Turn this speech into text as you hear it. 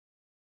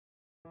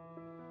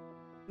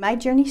My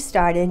journey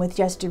started with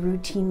just a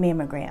routine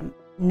mammogram.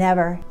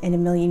 Never in a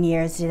million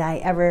years did I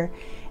ever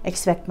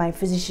expect my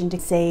physician to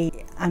say,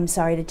 "I'm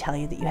sorry to tell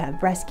you that you have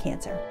breast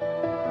cancer."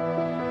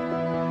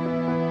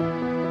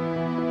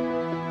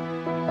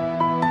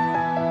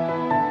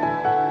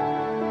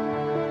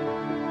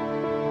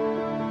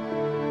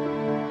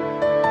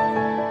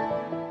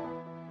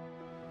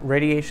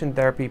 Radiation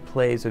therapy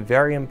plays a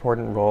very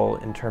important role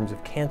in terms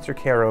of cancer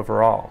care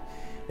overall.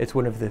 It's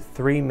one of the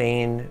three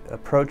main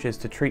approaches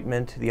to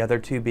treatment, the other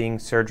two being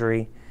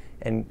surgery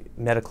and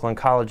medical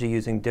oncology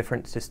using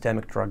different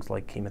systemic drugs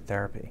like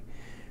chemotherapy.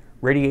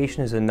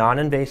 Radiation is a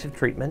non-invasive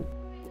treatment.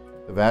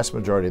 The vast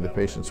majority of the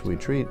patients we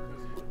treat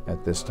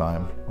at this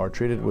time are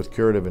treated with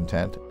curative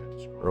intent.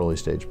 Early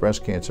stage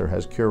breast cancer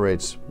has cure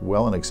rates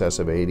well in excess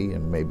of 80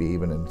 and maybe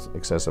even in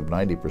excess of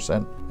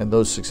 90%, and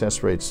those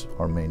success rates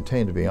are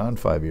maintained beyond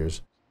 5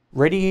 years.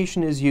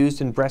 Radiation is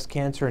used in breast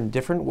cancer in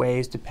different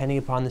ways depending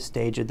upon the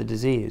stage of the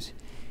disease.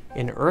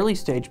 In early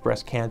stage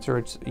breast cancer,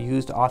 it's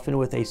used often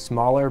with a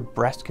smaller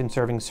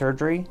breast-conserving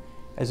surgery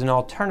as an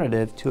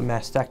alternative to a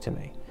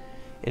mastectomy.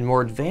 In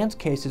more advanced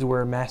cases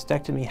where a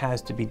mastectomy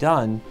has to be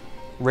done,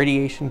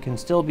 radiation can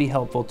still be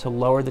helpful to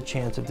lower the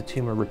chance of the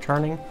tumor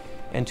returning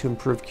and to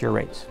improve cure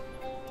rates.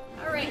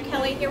 All right,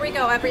 Kelly, here we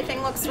go.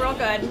 Everything looks real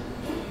good.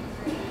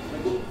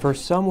 For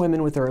some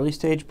women with early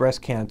stage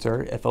breast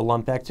cancer, if a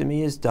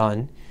lumpectomy is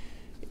done,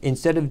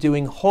 instead of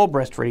doing whole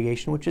breast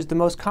radiation, which is the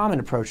most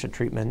common approach to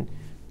treatment,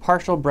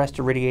 partial breast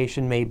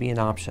irradiation may be an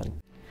option.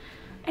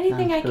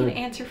 Anything I can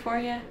answer for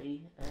you?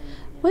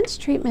 Once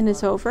treatment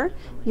is over,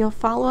 you'll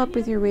follow up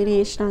with your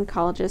radiation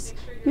oncologist,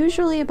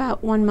 usually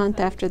about 1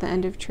 month after the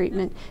end of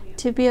treatment,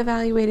 to be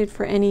evaluated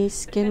for any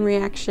skin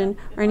reaction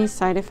or any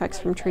side effects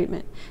from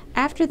treatment.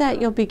 After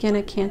that, you'll begin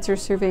a cancer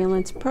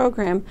surveillance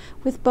program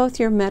with both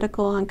your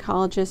medical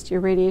oncologist, your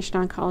radiation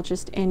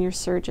oncologist, and your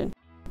surgeon.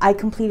 I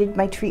completed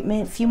my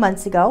treatment a few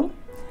months ago.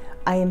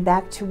 I am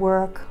back to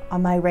work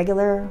on my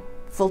regular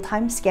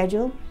full-time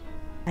schedule.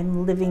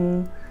 I'm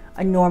living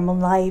a normal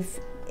life,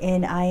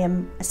 and I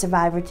am a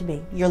survivor to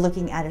be. You're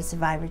looking at a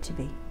survivor to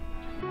be.